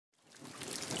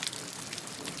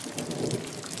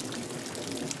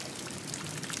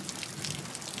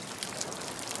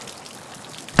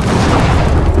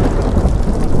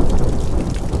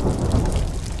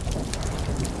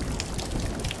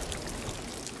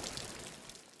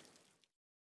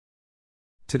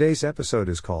Today's episode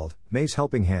is called May's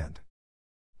Helping Hand.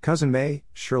 Cousin May,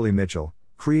 Shirley Mitchell,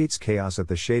 creates chaos at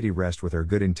the Shady Rest with her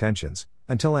good intentions,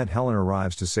 until Aunt Helen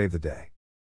arrives to save the day.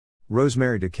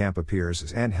 Rosemary DeCamp appears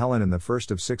as Aunt Helen in the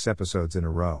first of 6 episodes in a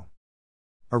row.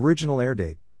 Original air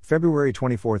date, February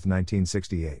 24,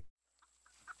 1968.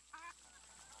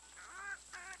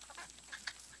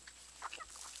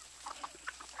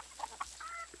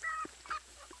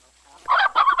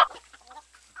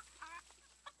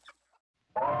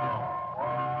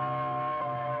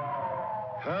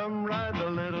 Come ride the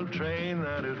little train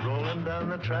that is rolling down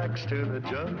the tracks to the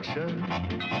junction.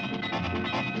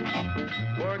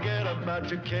 Forget about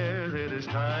your cares, it is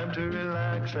time to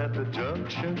relax at the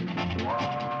junction.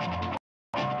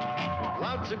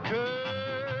 Lots of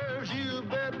curves, you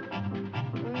bet,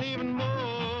 and even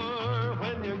more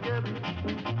when you get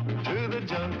to the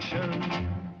junction.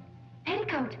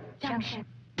 Petticoat Junction.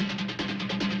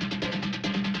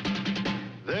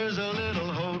 There's a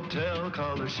little hotel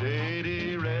called the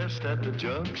Shady Rest at the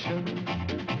junction.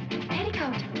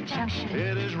 Petticoat Junction.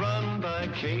 It is run by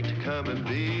Kate. Come and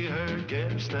be her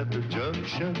guest at the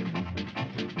junction.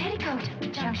 Petticoat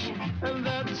Junction. And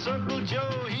that's Uncle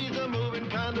Joe. He's a moving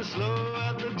kind of slow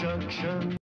at the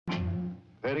junction.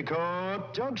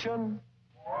 Petticoat Junction.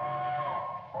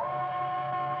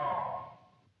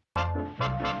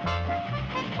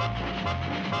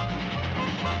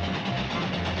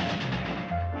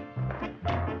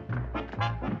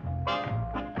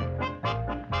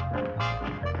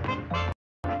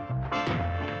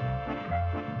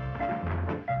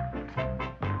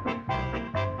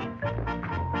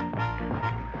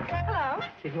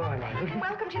 Good morning.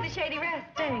 Welcome to the Shady Rest.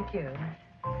 Thank you.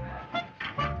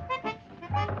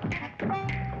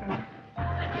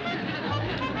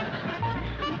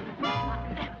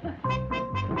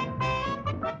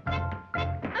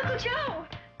 Uncle Joe!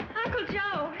 Uncle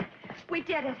Joe! We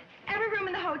did it. Every room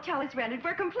in the hotel is rented.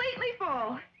 We're completely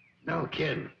full. No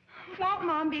kidding. Won't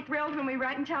Mom be thrilled when we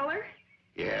write and tell her?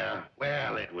 Yeah,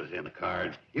 well, it was in the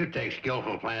cards. You take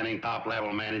skillful planning,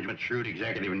 top-level management, shrewd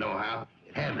executive know-how.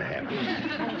 It had to happen.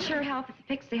 And it sure helped if it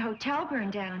fixed the hotel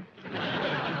burned down.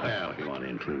 Well, if you want to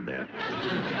include that.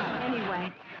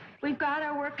 Anyway, we've got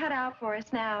our work cut out for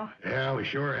us now. Yeah, we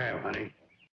sure have, honey.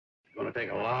 It's going to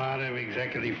take a lot of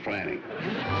executive planning.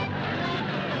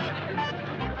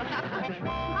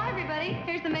 Hi, everybody.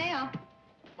 Here's the mail.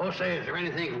 Oh, say, is there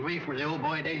anything for me from the old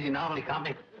boy Daisy Novelty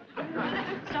Company?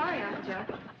 Sorry, Uncle Joe.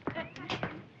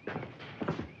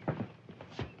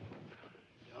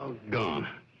 Doggone.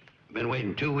 I've been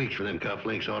waiting 2 weeks for them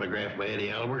cufflinks autographed by Eddie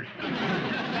Albert.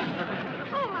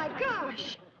 Oh, my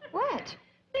gosh. What?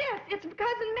 Yes, it's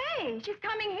Cousin May. She's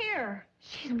coming here.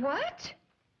 She's what?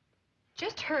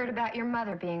 Just heard about your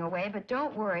mother being away, but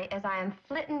don't worry, as I am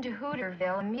flitting to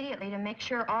Hooterville immediately to make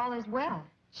sure all is well.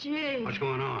 Gee. What's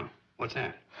going on? What's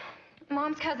that?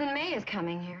 Mom's Cousin May is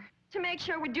coming here. To make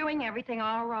sure we're doing everything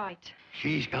all right.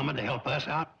 She's coming to help us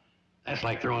out? That's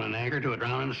like throwing an anchor to a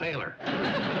drowning sailor.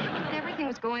 Everything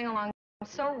was going along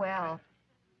so well.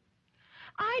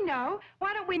 I know.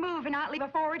 Why don't we move and not leave a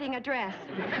forwarding address?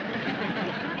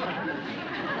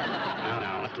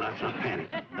 Now, let's not panic.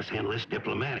 Let's handle this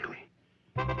diplomatically.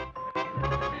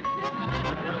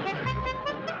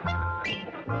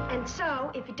 And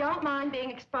so, if you don't mind being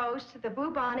exposed to the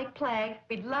bubonic plague,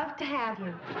 we'd love to have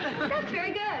you. That's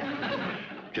very good.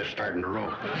 Just starting to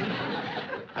roll.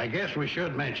 I guess we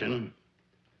should mention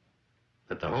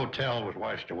that the hotel was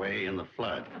washed away in the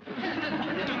flood.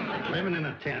 Living in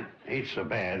a tent ain't so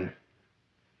bad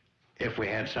if we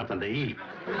had something to eat.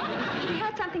 We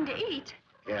had something to eat.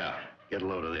 Yeah, get a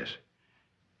load of this.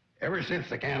 Ever since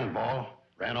the cannonball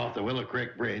ran off the Willow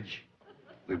Creek Bridge,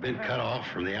 we've been cut off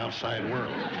from the outside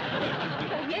world.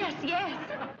 Yes, yes.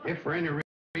 If for any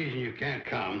reason you can't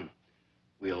come,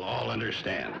 we'll all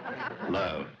understand.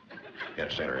 Love,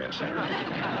 et cetera, et cetera.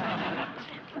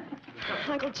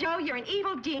 Uncle Joe, you're an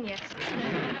evil genius.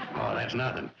 Oh, that's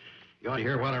nothing. You want to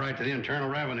hear what I write to the Internal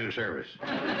Revenue Service?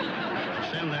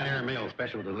 Send that airmail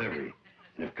special delivery.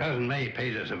 And if Cousin May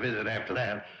pays us a visit after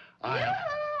that, I'm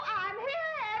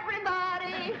here,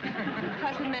 everybody.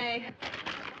 Cousin May.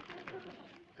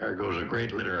 There goes a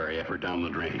great literary effort down the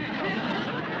drain.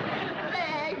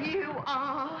 There you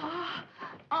are.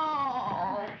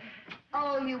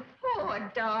 Oh, you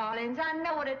poor darlings. I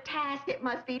know what a task it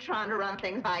must be trying to run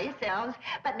things by yourselves.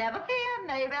 But never fear,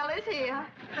 Maybelle is here.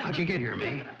 How'd you get here,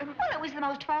 May? Well, it was the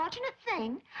most fortunate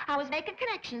thing. I was making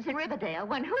connections in Riverdale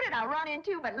when who did I run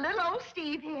into but little old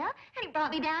Steve here? And he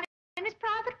brought me down in his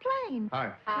private plane.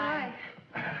 Hi. Hi.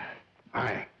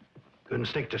 Hi. Couldn't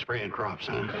stick to spraying crops,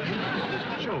 huh?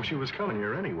 Joe, she was coming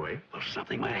here anyway. Well,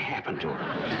 something might have happened to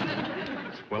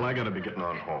her. Well, I gotta be getting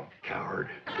on home. Coward.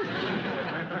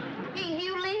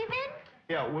 You leaving?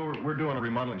 Yeah, we're doing a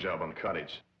remodeling job on the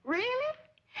cottage. Really?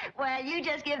 Well, you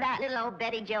just give that little old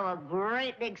Betty Jo a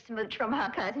great big smooch from her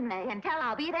cousin May and tell her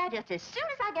I'll be there just as soon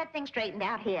as I get things straightened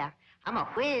out here. I'm a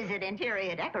whiz at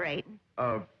interior decorating.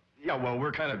 Yeah, well,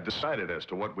 we're kind of decided as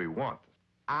to what we want.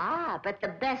 Ah, but the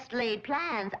best laid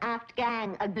plans aft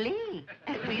gang agree,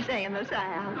 as we say in the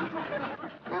South.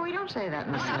 No, we don't say that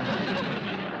in the South.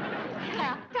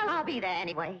 Well, tell her I'll be there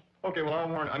anyway. Okay, well,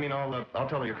 I'll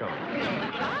tell her you're coming.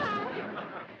 Bye.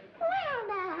 Well,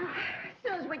 now, as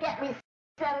soon as we get me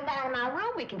settled down in my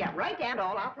room, we can get right down to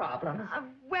all our problems.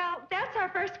 Well, that's our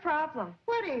first problem.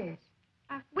 What is?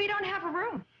 We don't have a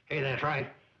room. Hey, that's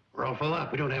right. We're all full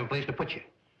up. We don't have a place to put you.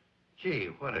 Gee,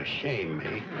 what a shame,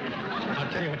 May. I'll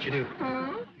tell you what you do.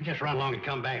 You just run along and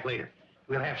come back later.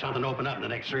 We'll have something open up in the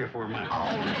next 3 or 4 months.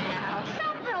 Oh, now,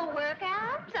 something will work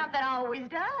out. Something always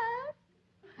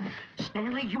does.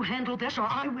 Stanley, you handle this or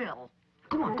I will.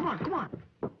 Come on.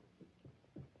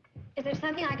 Is there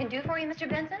something I can do for you, Mr.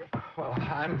 Benson? Well,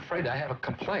 I'm afraid I have a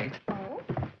complaint. Oh?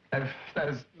 That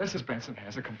is, Mrs. Benson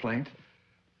has a complaint.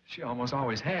 She almost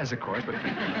always has, of course, but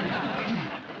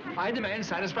I demand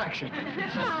satisfaction.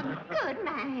 Oh, good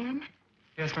man.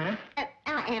 Yes, ma'am?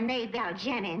 I am Maybelle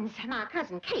Jennings. My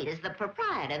cousin Kate is the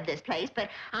proprietor of this place, but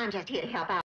I'm just here to help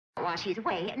out while she's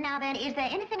away. Now then, is there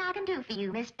anything I can do for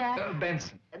you, Mr.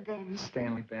 Benson. Benson?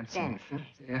 Stanley Benson. Benson.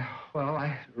 Yeah, well,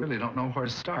 I really don't know where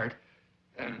to start.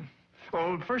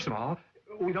 Well, first of all,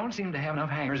 we don't seem to have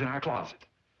enough hangers in our closet.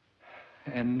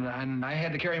 And I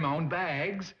had to carry my own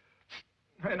bags.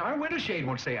 And our window shade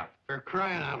won't stay up. For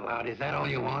crying out loud, is that all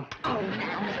you want? Oh,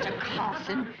 now, Mr.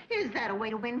 Carson, is that a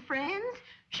way to win friends?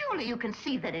 Surely you can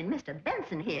see that in Mr.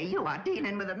 Benson here, you are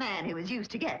dealing with a man who is used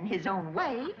to getting his own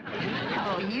way.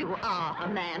 Oh, you are a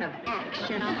man of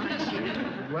action, aren't you?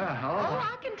 Well... Oh,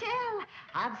 I can tell.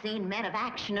 I've seen men of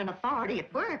action and authority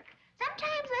at work.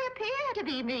 Sometimes they appear to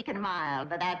be meek and mild,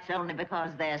 but that's only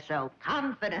because they're so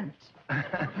confident.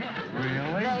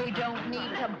 Really? They don't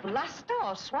need to bluster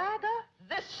or swagger.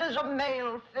 This is a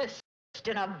male fist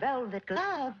in a velvet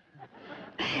glove.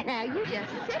 Now, you just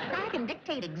sit back and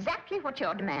dictate exactly what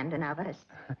you're demanding of us.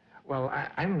 Well,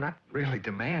 I'm not really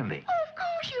demanding. Oh, of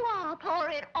course you are. Pour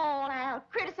it all out.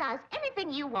 Criticize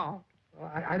anything you want.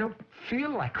 Well, I don't feel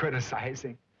like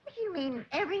criticizing. You mean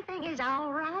everything is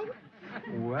all right?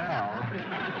 Well...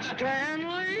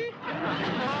 Stanley?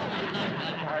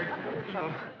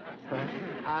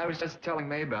 I was just telling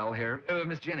Maybelle here,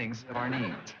 Miss Jennings, of our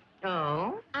needs.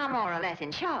 Oh? I'm more or less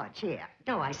in charge here.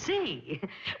 Oh, I see.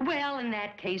 Well, in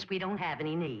that case, we don't have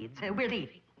any needs. We're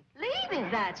leaving.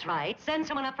 Leaving? That's right. Send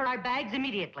someone up for our bags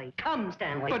immediately. Come,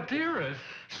 Stanley. But, dearest...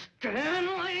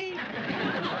 Stanley!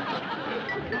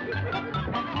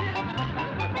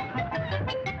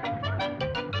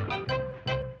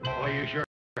 Boy, you sure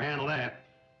handle that.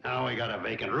 Now we got a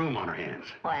vacant room on our hands.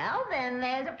 Well, then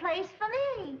there's a place for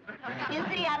me. You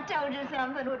see, I told you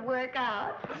something would work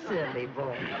out. Silly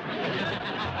boy.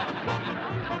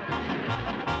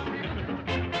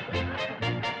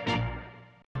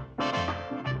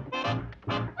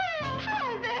 Well,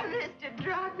 hi there, Mr.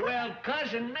 Drucker. Well,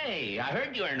 Cousin May, I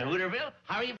heard you were in Hooterville.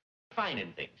 How are you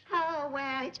finding things? Oh,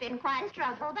 well, it's been quite a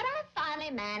struggle, but I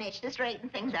finally managed to straighten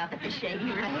things up at the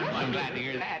Shady Rest. Well, I'm glad to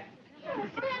hear that. Now,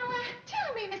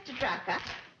 tell me, Mr. Drucker,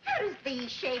 how does the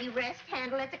Shady Rest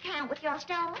handle its account with your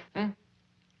store?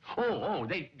 Oh,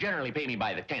 they generally pay me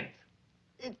by the 10th.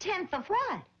 10th of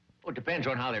what? Well, it depends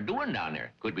on how they're doing down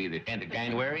there. Could be the 10th of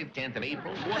January, the 10th of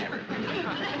April, whatever.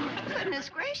 Goodness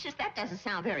gracious, that doesn't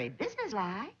sound very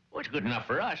businesslike. Well, it's good enough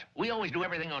for us. We always do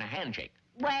everything on a handshake.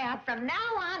 Well, from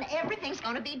now on, everything's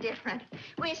going to be different.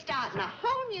 We're starting a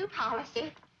whole new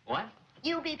policy. What?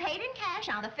 You'll be paid in cash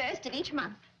on the 1st of each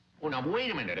month. Well, now, wait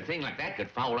a minute. A thing like that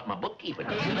could foul up my bookkeeping.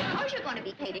 And because you're going to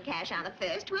be paid in cash on the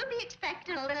 1st, we'll be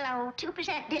expecting a little old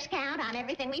 2% discount on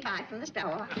everything we buy from the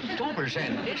store.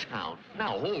 2% discount?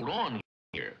 Now, hold on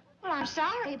here. Well, I'm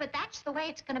sorry, but that's the way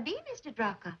it's going to be, Mr.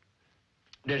 Drucker.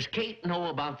 Does Kate know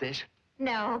about this?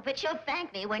 No, but she'll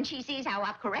thank me when she sees how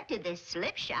I've corrected this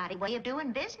slipshotty way of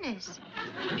doing business.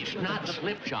 It's not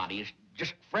slipshotty. It's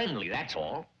just friendly, that's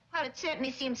all. Well, it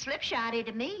certainly seems slipshotty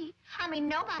to me. I mean,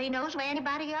 nobody knows where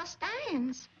anybody else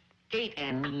stands. Kate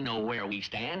and me know where we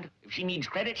stand. If she needs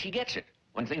credit, she gets it.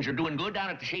 When things are doing good down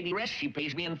at the Shady Rest, she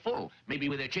pays me in full, maybe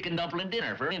with a chicken dumpling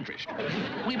dinner for interest.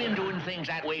 We've been doing things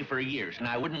that way for years, and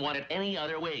I wouldn't want it any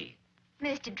other way.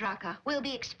 Mr. Drucker, we'll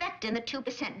be expecting the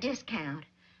 2% discount.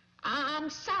 I'm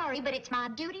sorry, but it's my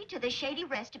duty to the Shady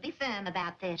Rest to be firm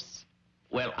about this.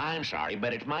 Well, I'm sorry,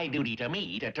 but it's my duty to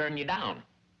me to turn you down.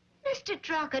 Mr.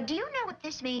 Drucker, do you know what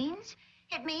this means?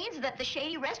 It means that the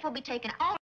Shady Rest will be taking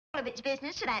all of its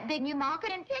business to that big new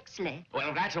market in Pixley. Well,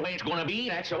 if that's the way it's gonna be,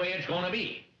 that's the way it's gonna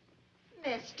be.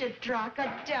 Mr.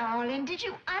 Drucker, darling, did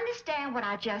you understand what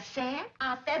I just said?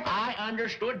 I said that... I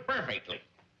understood perfectly.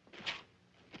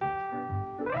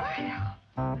 Well...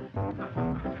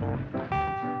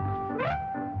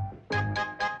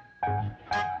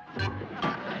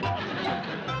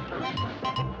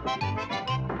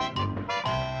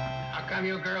 How come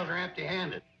you girls are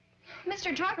empty-handed?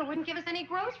 Mr. Drucker wouldn't give us any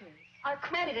groceries. Our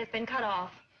credit has been cut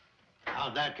off.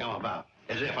 How'd that come about?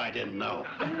 As if I didn't know.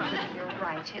 You're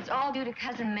right. It's all due to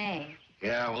Cousin May.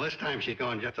 Yeah, well, this time she's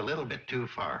going just a little bit too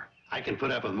far. I can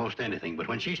put up with most anything, but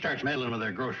when she starts meddling with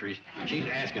her groceries, she's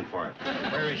asking for it.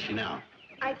 Where is she now?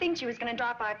 I think she was going to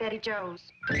drop by Betty Jo's.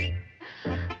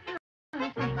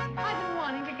 I've been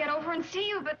wanting to get over and see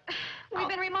you, but we've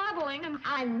been remodeling and...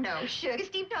 I know, sugar.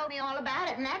 Steve told me all about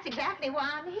it, and that's exactly why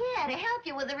I'm here, to help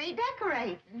you with the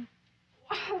redecorating.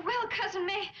 Oh, well, Cousin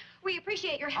May, we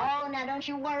appreciate your help. Oh, now don't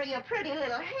you worry your pretty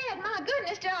little head. My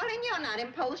goodness, darling, you're not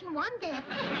imposing one bit.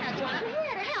 That's why I'm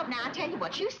here to help. Now, I'll tell you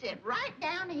what, you sit right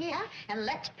down here and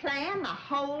let's plan the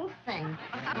whole thing.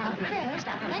 Now, first,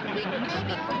 I think we can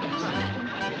maybe all do something.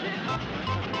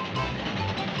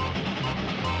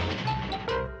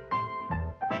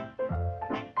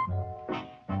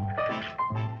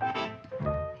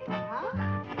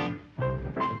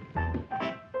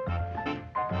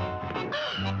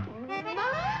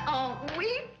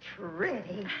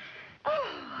 Pretty.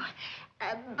 Oh,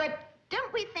 but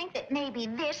don't we think that maybe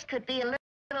this could be a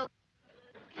little...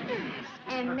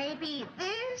 And maybe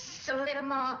this a little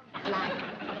more like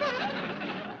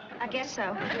that? I guess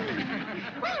so.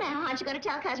 Well, now, aren't you going to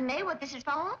tell Cousin May what this is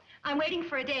for? I'm waiting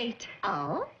for a date.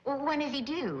 Oh? Well, when is he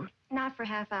due? Not for a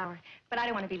half hour, but I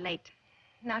don't want to be late.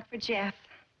 Not for Jeff.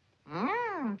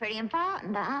 Pretty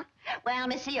important, huh? Well,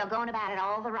 Missy, you're going about it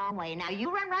all the wrong way. Now,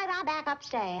 you run right on back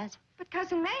upstairs. But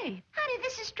Cousin May. Honey,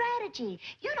 this is strategy.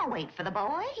 You don't wait for the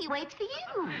boy. He waits for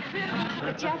you.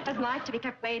 But Jeff doesn't like to be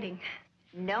kept waiting.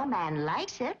 No man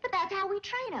likes it, but that's how we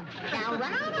train him. Now,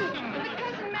 run on in. But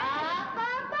Cousin May.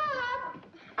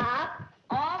 Up.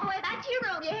 All the way back to your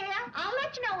room, you hear? I'll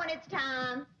let you know when it's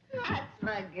time. That's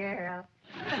my girl.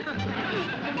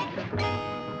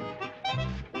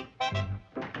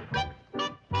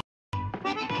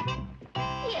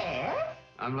 Yes?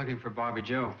 I'm looking for Bobby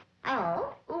Joe.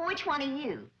 Oh, which one are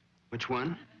you? Which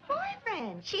one?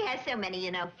 Boyfriend. She has so many, you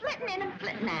know, flitting in and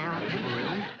flitting out. Oh,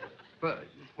 really?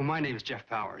 Well, my name's Jeff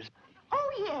Powers.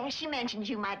 Oh, yeah, she mentioned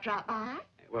you might drop by.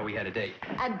 Well, we had a date.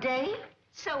 A date?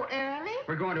 So early?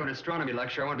 We're going to an astronomy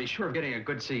lecture. I want to be sure of getting a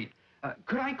good seat.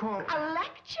 Could I call... A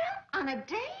lecture? On a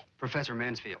date? Professor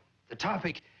Mansfield. The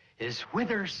topic is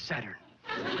Whither Saturn.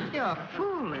 You're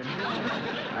fooling.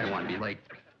 I don't want to be late.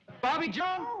 Bobby Joe!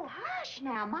 Oh, hush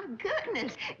now, my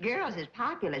goodness. Girls as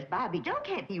popular as Bobby Joe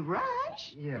can't be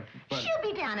rushed. Yeah, but... She'll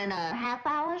be down in a half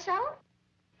hour or so.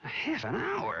 A half an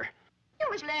hour? You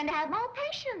must learn to have more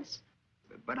patience.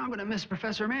 But I'm going to miss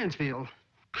Professor Mansfield.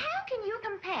 How can you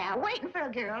compare waiting for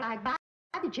a girl like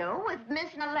Bobby Joe with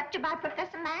missing a lecture by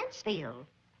Professor Mansfield?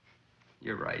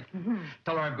 You're right.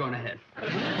 Tell her I've gone ahead.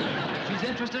 If she's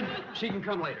interested, she can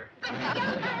come later.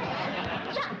 Cousin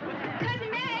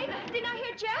May, didn't I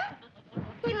hear Jeff?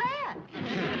 He left.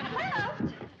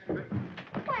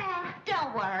 Well,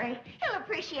 don't worry. He'll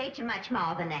appreciate you much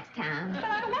more the next time. But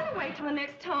I don't want to wait till the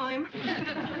next time.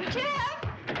 Jeff!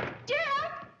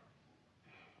 Jeff!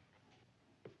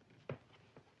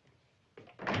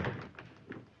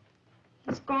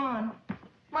 He's gone.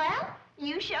 Well,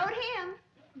 you showed him.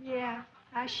 Yeah,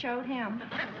 I showed him.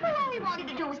 Well, all he wanted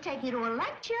to do was take you to a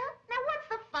lecture. Now, what's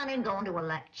the fun in going to a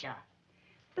lecture?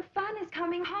 The fun is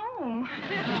coming home.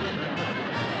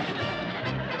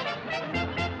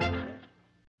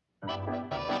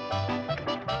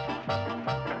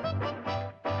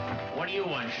 What do you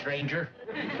want, stranger?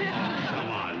 Oh, come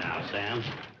on now, Sam.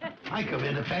 I come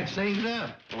in to patch things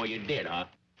up. Oh, you did, huh?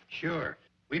 Sure.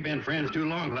 We've been friends too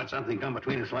long to let something come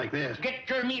between us like this. Get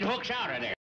your meat hooks out of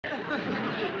there.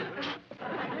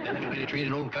 Any way to treat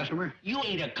an old customer? You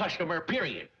ain't a customer,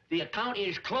 period. The account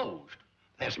is closed.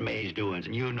 That's May's doings,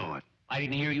 and you know it. I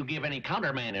didn't hear you give any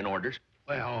countermanding orders.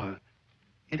 Well,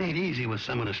 it ain't easy with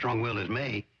someone as strong-willed as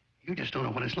May. You just don't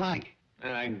know what it's like.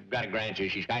 I gotta grant you,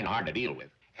 she's kind of hard to deal with.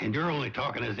 And you're only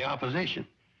talking as the opposition.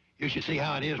 You should see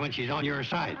how it is when she's on your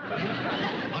side.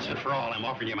 Once and for all, I'm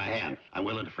offering you my hand. I'm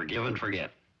willing to forgive and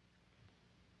forget.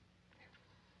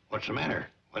 What's the matter?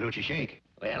 Why don't you shake?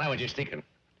 Well, I was just thinking.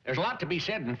 There's a lot to be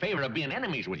said in favor of being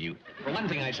enemies with you. For one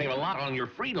thing, I save a lot on your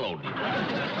freeloading.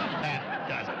 That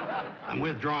does it. I'm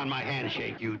withdrawing my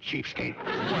handshake, you cheapskate.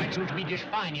 Well, that suits me just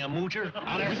fine, you moocher.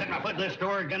 I'll never set my foot in this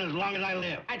store again as long as I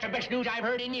live. That's the best news I've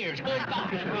heard in years. Goodbye.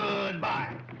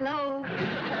 Goodbye. Hello.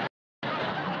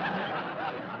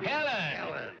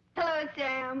 Helen. Hello,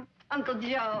 Sam. Uncle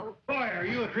Joe. Boy, are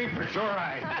you a treat for sore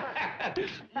eyes.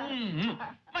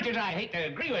 Much as I hate to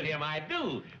agree with him, I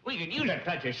do. We could use a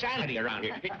touch of sanity around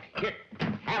here. Here,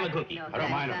 have a cookie. I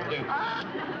don't mind if I do.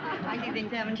 I see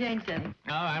things haven't changed any.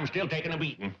 No, I'm still taking a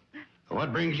beating.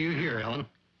 What brings you here, Helen?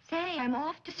 Say, I'm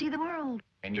off to see the world.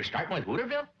 And you're starting with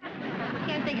Hooterville?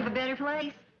 Can't think of a better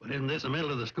place. But isn't this the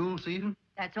middle of the school season?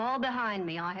 That's all behind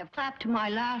me. I have clapped my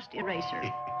last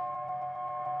eraser.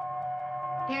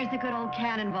 Here's the good old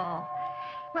cannonball.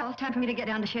 Well, it's time for me to get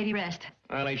down to Shady Rest.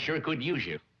 Well, they sure could use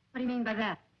you. What do you mean by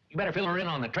that? You better fill her in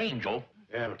on the train, Joel.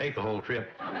 Yeah, it'll take the whole trip.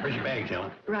 Where's your bags,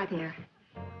 Helen? Right here.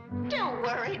 Don't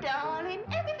worry, darling.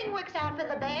 Everything works out for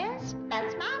the best.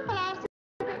 That's my philosophy.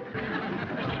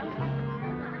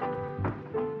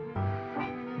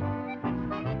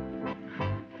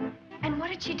 And what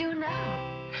did she do now?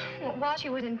 Well, while she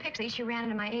was in Pixie, she ran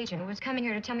into my agent, who was coming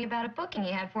here to tell me about a booking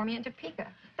he had for me in Topeka.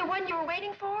 The one you were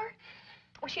waiting for?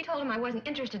 Well, she told him I wasn't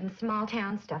interested in small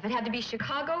town stuff. It had to be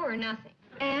Chicago or nothing.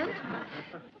 And?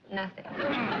 Nothing.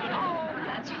 Oh,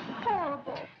 that's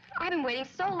horrible. I've been waiting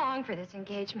so long for this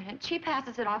engagement, and she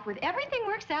passes it off with everything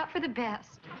works out for the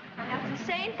best. That's the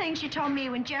same thing she told me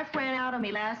when Jeff ran out on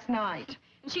me last night.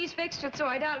 And she's fixed it so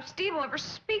I doubt if Steve will ever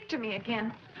speak to me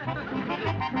again.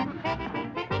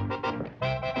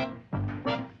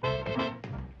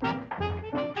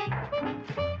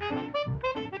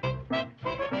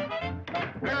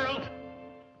 Girls,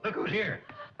 look who's here.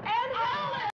 Aunt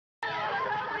Helen!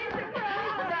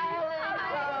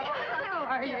 How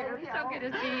are you? So good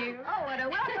to see you. Oh, what a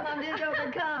welcome on this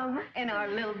Overcome. And our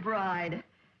little bride.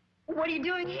 What are you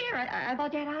doing here? I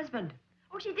thought you had a husband.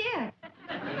 Oh, she did.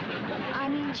 I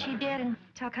mean, she did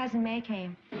until Cousin May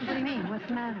came. What do you mean? What's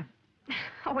the matter?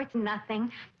 Oh, it's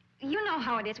nothing. You know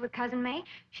how it is with Cousin May.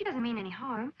 She doesn't mean any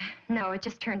harm. No, it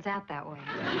just turns out that way.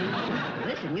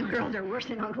 Listen, you girls are worse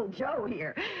than Uncle Joe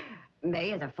here.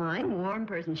 May is a fine, warm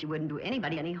person. She wouldn't do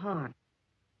anybody any harm.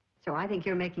 So I think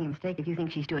you're making a mistake if you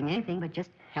think she's doing anything but just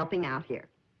helping out here.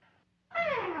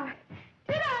 Well,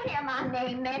 did I hear my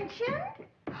name mentioned?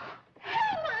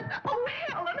 Helen! Oh,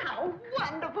 Helen, how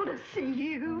wonderful to see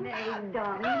you. May,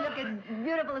 darling, you look as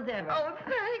beautiful as ever. Oh,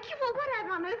 thank you. Well,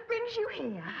 what on earth brings you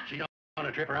here? She's on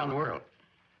a trip around the world.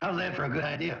 How's that for a good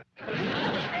idea?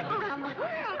 Around the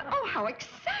world? Oh, how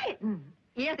exciting.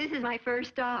 Yes, this is my first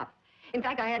stop. In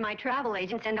fact, I had my travel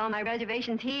agent send all my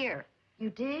reservations here. You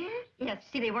did? Yes,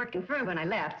 see, they weren't confirmed when I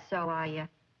left, so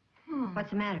What's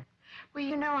the matter? Well,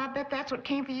 you know, I bet that's what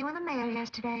came for you in the mail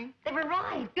yesterday. They were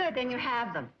right. Good, then you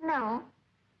have them. No.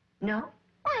 No?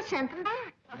 Well, I sent them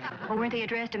back. Well, weren't they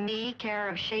addressed to me, care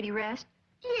of Shady Rest?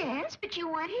 Yes, but you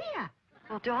weren't here.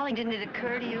 Well, darling, didn't it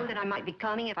occur to you that I might be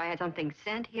coming if I had something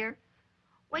sent here?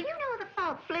 Well, you know the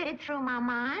thought flitted through my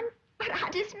mind, but I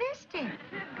dismissed it.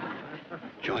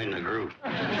 Join the group.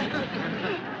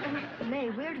 May,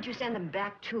 where did you send them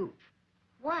back to?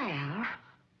 Well,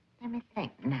 let me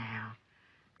think now.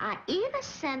 I either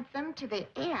sent them to the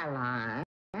airline,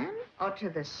 or to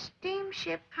the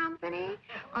steamship company,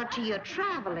 or to your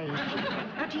travel agent,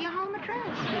 or to your home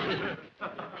address.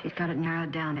 She's got it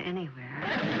narrowed down to anywhere.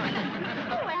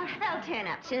 Oh, well, they'll turn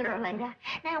up sooner or later.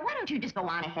 Now, why don't you just go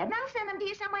on ahead, and I'll send them to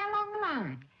you somewhere along the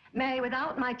line. May,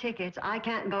 without my tickets, I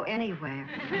can't go anywhere.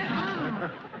 Oh.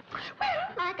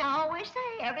 Well, like I always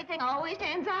say, everything always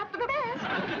turns out for the best.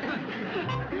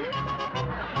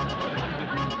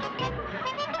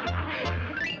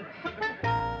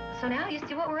 So now you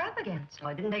see what we're up against.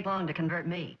 Well, it didn't take long to convert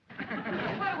me.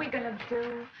 What are we gonna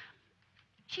do?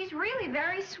 She's really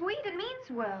very sweet and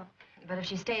means well. But if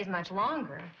she stays much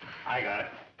longer... I got it.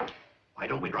 Why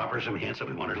don't we drop her some hints that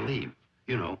we want her to leave?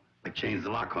 You know, like change the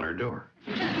lock on her door.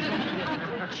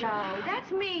 Joe,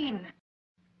 that's mean.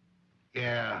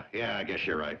 Yeah, I guess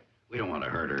you're right. We don't want to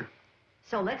hurt her.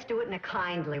 So let's do it in a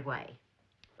kindly way.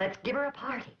 Let's give her a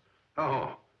party.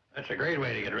 Oh, that's a great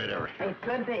way to get rid of her. It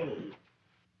could be.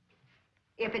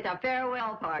 If it's a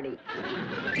farewell party. I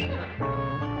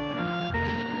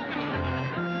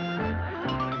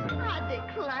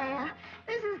declare,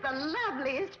 this is the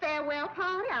loveliest farewell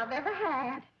party I've ever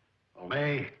had. Well,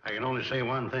 May, I can only say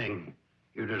one thing.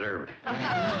 You deserve it.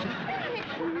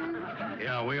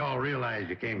 Yeah, we all realize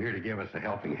you came here to give us a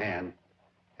helping hand.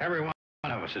 Every one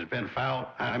of us has been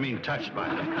touched by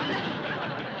them.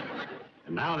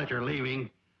 And now that you're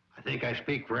leaving, I think I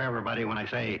speak for everybody when I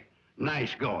say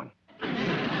Nice going.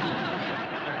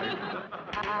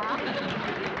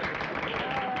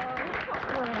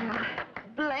 Well,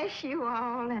 bless you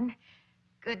all, and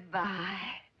goodbye.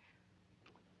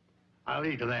 I'll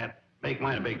eat to that. Make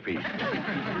mine a big piece.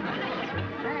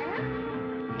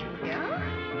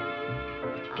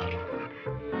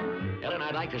 Helen,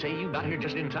 I'd like to say you got here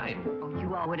just in time. Oh,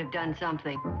 you all would have done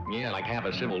something. Yeah, like have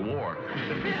a civil war.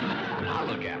 Now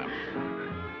look at him.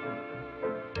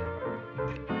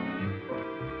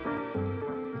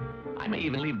 I may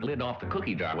even leave the lid off the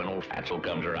cookie jar when old Fatso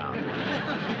comes around.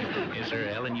 Yes, sir,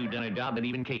 Helen, you've done a job that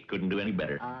even Kate couldn't do any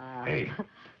better. Hey,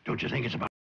 don't you think it's about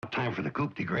time for the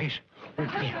coup de grace?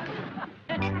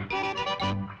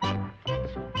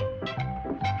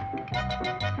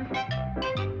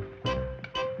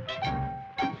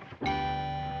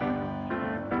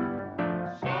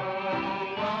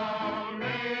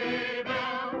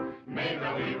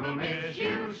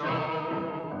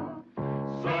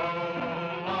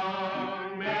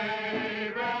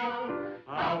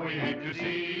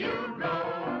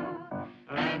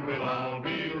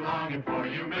 For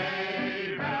you,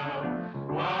 Maybelle,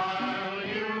 while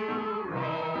you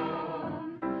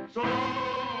roam. So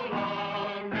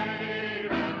long,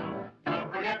 Maybelle,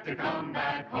 don't forget to come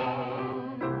back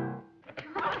home.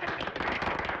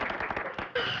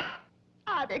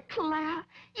 I declare,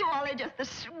 you all are just the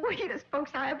sweetest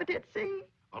folks I ever did see.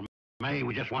 Well, May,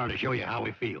 we just wanted to show you how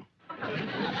we feel.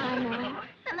 I know,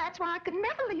 and that's why I could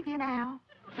never leave you now.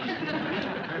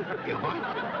 You what?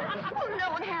 Well,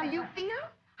 knowing how you feel,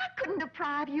 I couldn't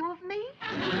deprive you of me.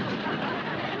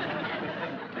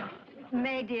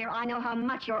 May, dear, I know how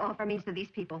much your offer means to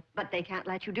these people, but they can't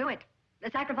let you do it.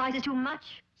 The sacrifice is too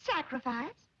much.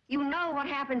 Sacrifice? You know what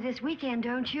happens this weekend,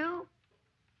 don't you?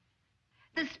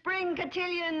 The spring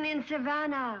cotillion in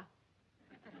Savannah.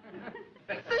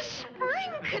 The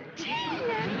spring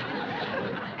cotillion?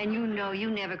 And you know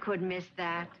you never could miss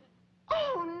that.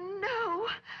 Oh, no.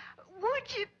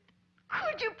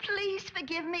 Could you please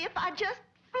forgive me if I just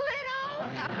split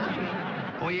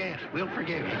off? Oh, yes, we'll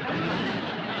forgive you.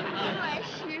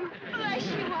 Bless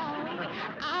you all.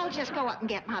 I'll just go up and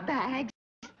get my bags.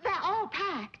 They're all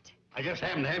packed. I just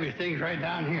happen to have your things right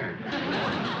down here.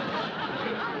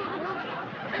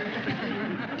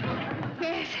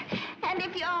 Yes, and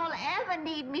if you all ever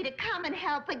need me to come and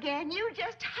help again, you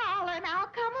just holler and I'll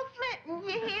come a-flitting.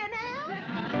 You hear now?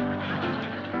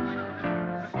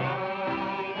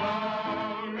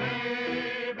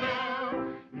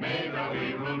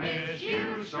 We will miss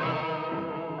you so.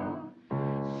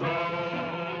 So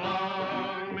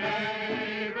long,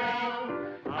 Maybelle,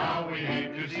 how we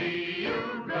hate to see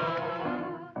you go.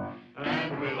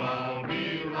 And we'll all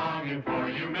be longing for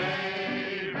you,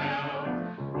 Maybelle,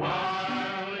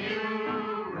 while you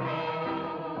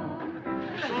roam.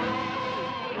 So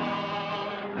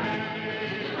long,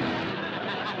 Maybelle,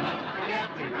 don't forget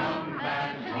to come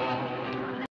back home.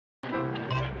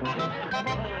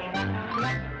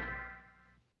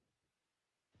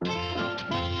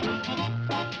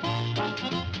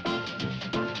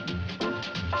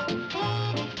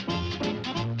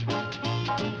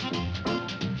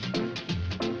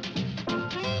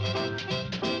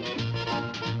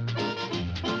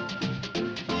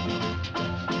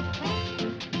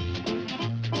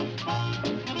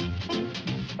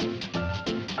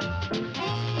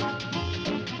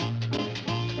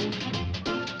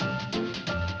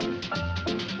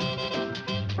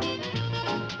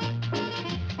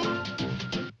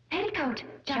 Petticoat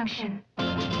Junction.